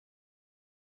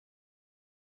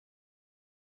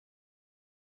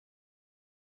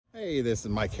Hey, this is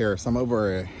Mike Harris. I'm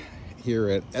over here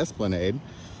at Esplanade.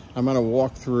 I'm going to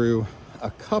walk through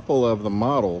a couple of the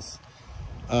models.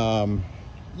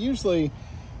 Usually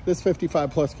this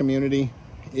 55 plus community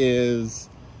is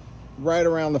right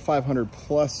around the 500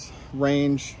 plus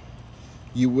range.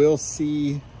 You will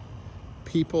see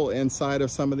people inside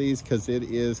of some of these because it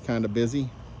is kind of busy.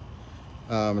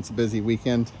 It's a busy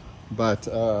weekend, but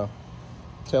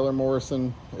Taylor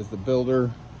Morrison is the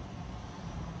builder.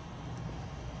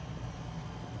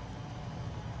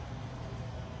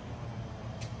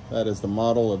 That is the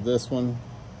model of this one,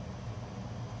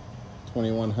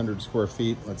 2,100 square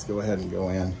feet. Let's go ahead and go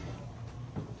in.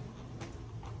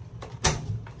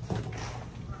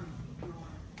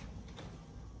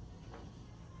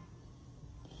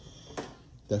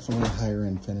 Definitely higher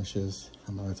end finishes.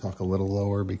 I'm gonna talk a little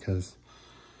lower because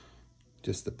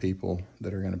just the people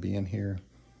that are gonna be in here.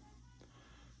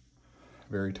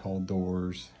 Very tall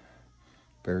doors,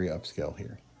 very upscale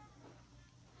here.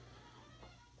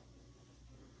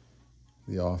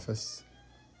 The office,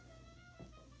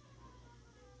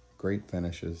 great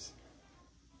finishes.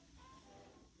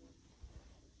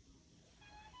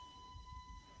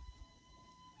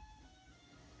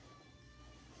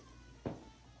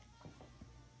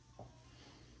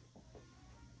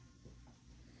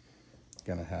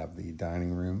 Gonna have the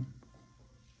dining room,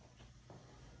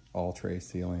 all tray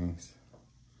ceilings,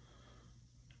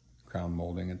 crown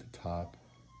molding at the top.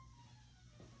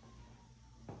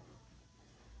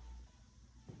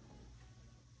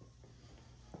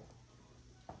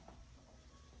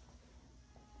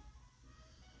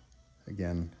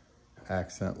 Again,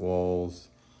 accent walls,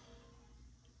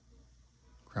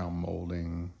 crown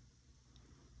molding,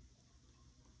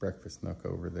 breakfast nook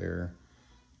over there.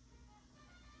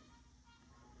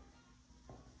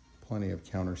 Plenty of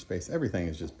counter space. Everything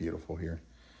is just beautiful here.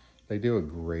 They do a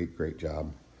great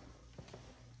job.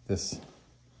 This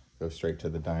goes straight to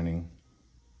the dining.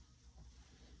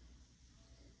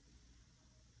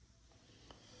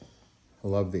 I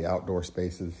love the outdoor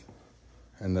spaces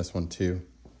and this one too.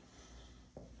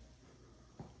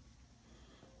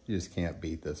 You just can't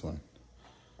beat this one.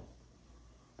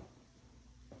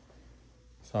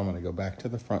 So I'm gonna go back to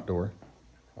the front door.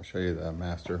 I'll show you the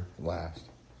master last.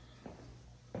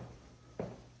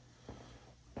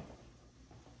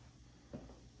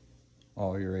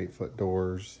 All your 8-foot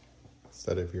doors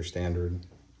instead of your standard.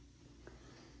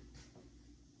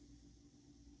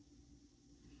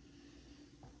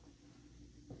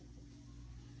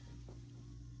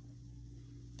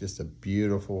 Just a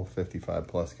beautiful 55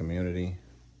 plus community.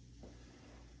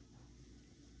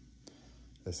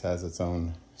 This has its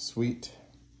own suite.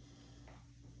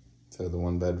 So the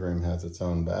 1 bedroom has its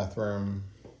own bathroom.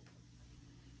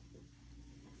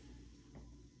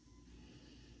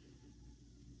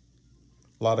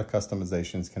 A lot of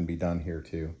customizations can be done here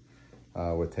too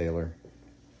with Taylor.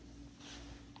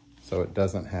 So it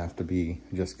doesn't have to be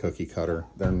just cookie cutter.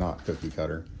 They're not cookie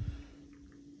cutter.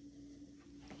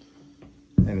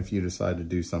 And if you decide to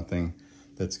do something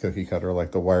that's cookie cutter,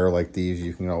 like the wire like these,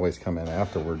 you can always come in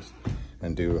afterwards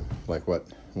and do like what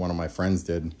one of my friends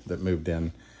did that moved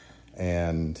in,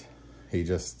 and he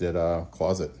just did a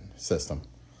closet system.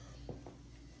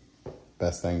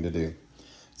 Best thing to do.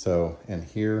 So in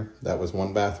here, that was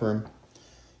 1 bathroom.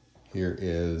 Here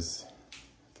is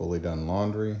fully done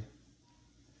laundry.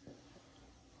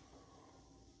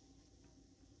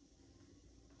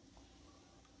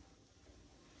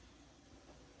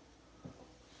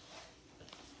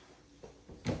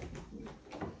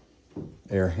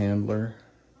 Air handler.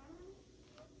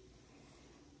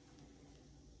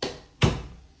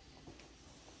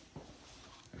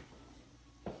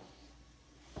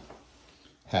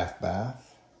 Half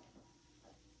bath.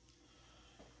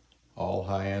 All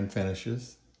high-end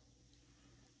finishes.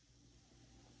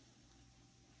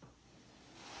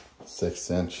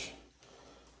 6-inch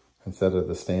instead of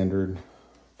the standard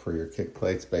for your kick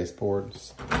plates,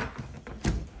 baseboards.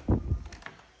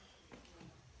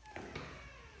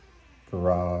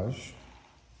 Garage.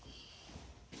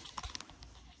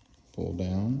 Pull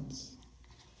downs.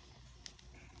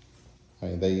 I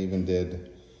mean, they even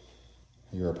did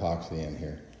your epoxy in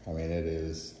here. I mean, it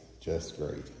is just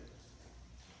great.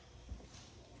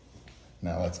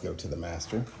 Now let's go to the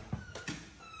master.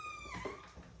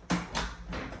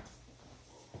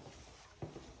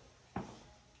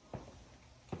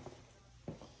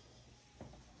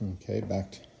 Okay,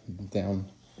 down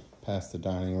past the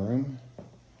dining room,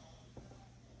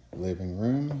 living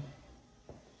room,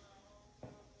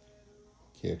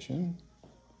 kitchen,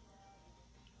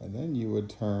 and then you would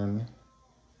turn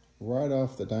right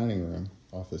off the dining room,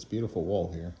 off this beautiful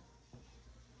wall here.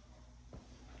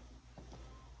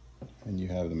 And you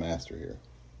have the master here.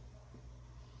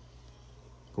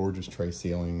 Gorgeous tray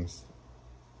ceilings.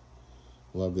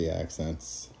 Love the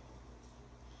accents.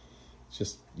 It's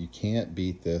just, you can't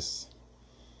beat this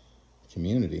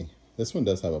community. This one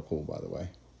does have a pool, by the way.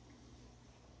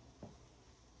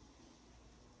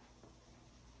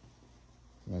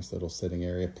 Nice little sitting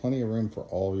area. Plenty of room for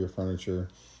all of your furniture.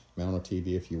 Mount a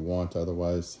TV if you want,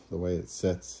 otherwise the way it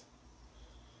sits.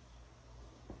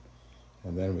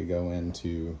 And then we go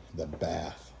into the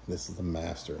bath. This is the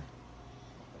master.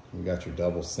 We got your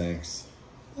double sinks.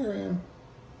 There I am.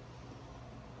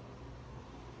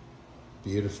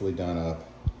 Beautifully done up.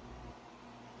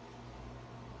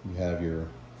 You have your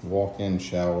walk-in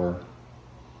shower.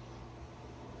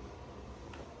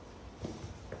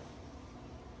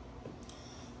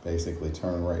 Basically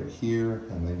turn right here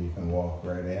and then you can walk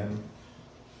right in.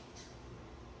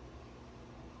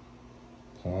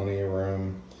 Plenty of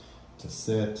room to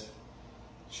sit,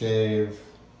 shave,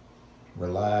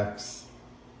 relax.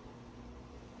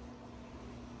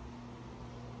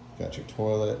 Got your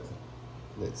toilet,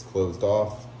 it's closed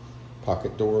off,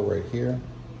 pocket door right here.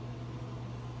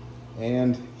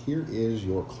 And here is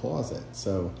your closet.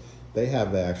 So they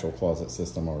have the actual closet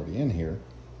system already in here.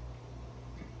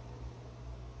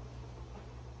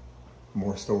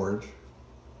 More storage.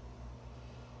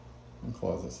 And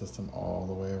closet system all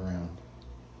the way around.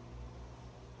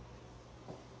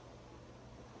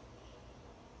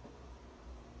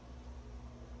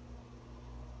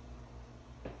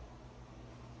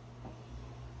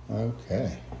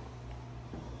 Okay.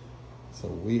 So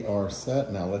we are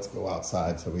set. Now let's go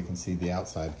outside so we can see the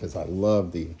outside, because I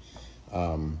love the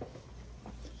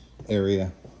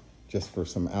area just for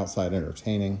some outside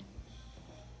entertaining.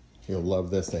 You'll love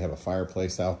this. They have a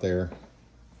fireplace out there.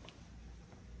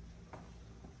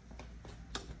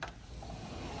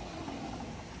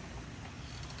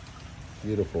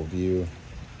 Beautiful view.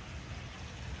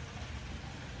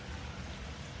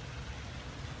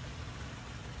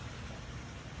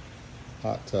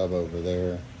 Hot tub over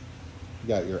there. You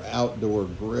got your outdoor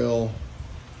grill.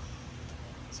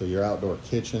 So your outdoor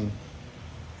kitchen,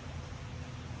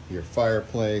 your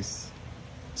fireplace,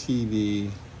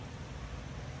 TV,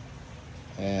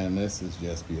 and this is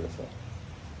just beautiful.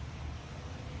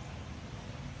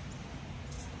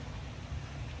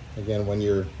 Again, when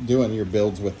you're doing your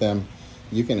builds with them,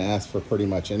 you can ask for pretty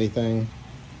much anything.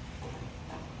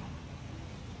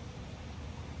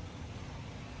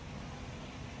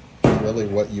 Really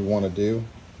what you want to do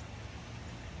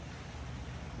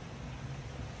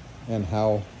and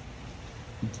how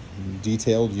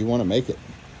detailed you want to make it.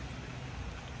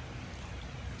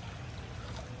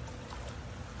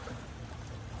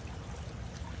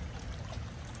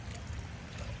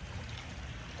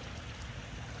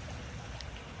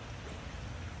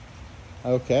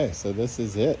 Okay, so this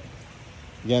is it.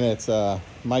 Again, it's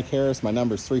Mike Harris. My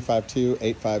number is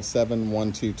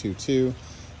 352-857-1222.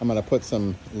 I'm going to put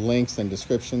some links and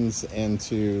descriptions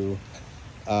into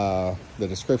the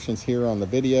descriptions here on the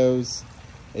videos.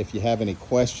 If you have any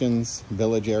questions,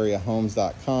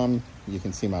 villageareahomes.com. You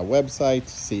can see my website,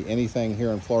 see anything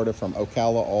here in Florida from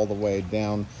Ocala all the way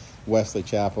down Wesley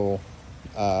Chapel,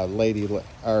 Tampa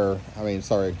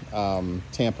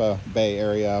Bay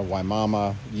area,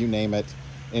 Waimama, you name it,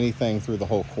 anything through the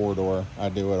whole corridor. I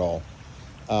do it all.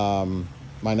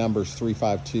 My number is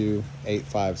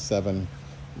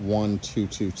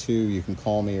 352-857-1222. You can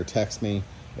call me or text me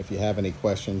if you have any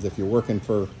questions. If you're looking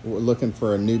for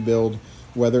a new build,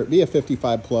 whether it be a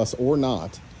 55 plus or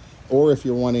not, or if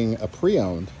you're wanting a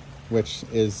pre-owned, which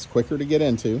is quicker to get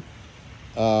into,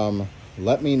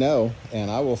 let me know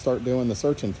and I will start doing the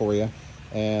searching for you.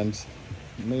 And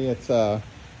me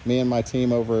and my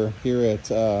team over here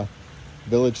at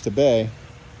Village to Bay,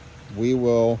 we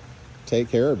will take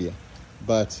care of you.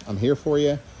 But I'm here for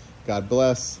you. God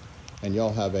bless, and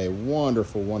y'all have a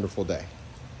wonderful, wonderful day.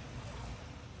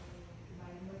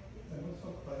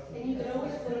 And you can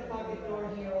always put a pocket door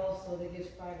here also that gives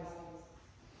privacy.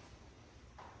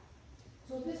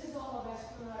 So this is all of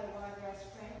Esplanade, Wiregrass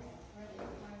Ranch, right?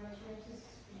 Wiregrass Ranch is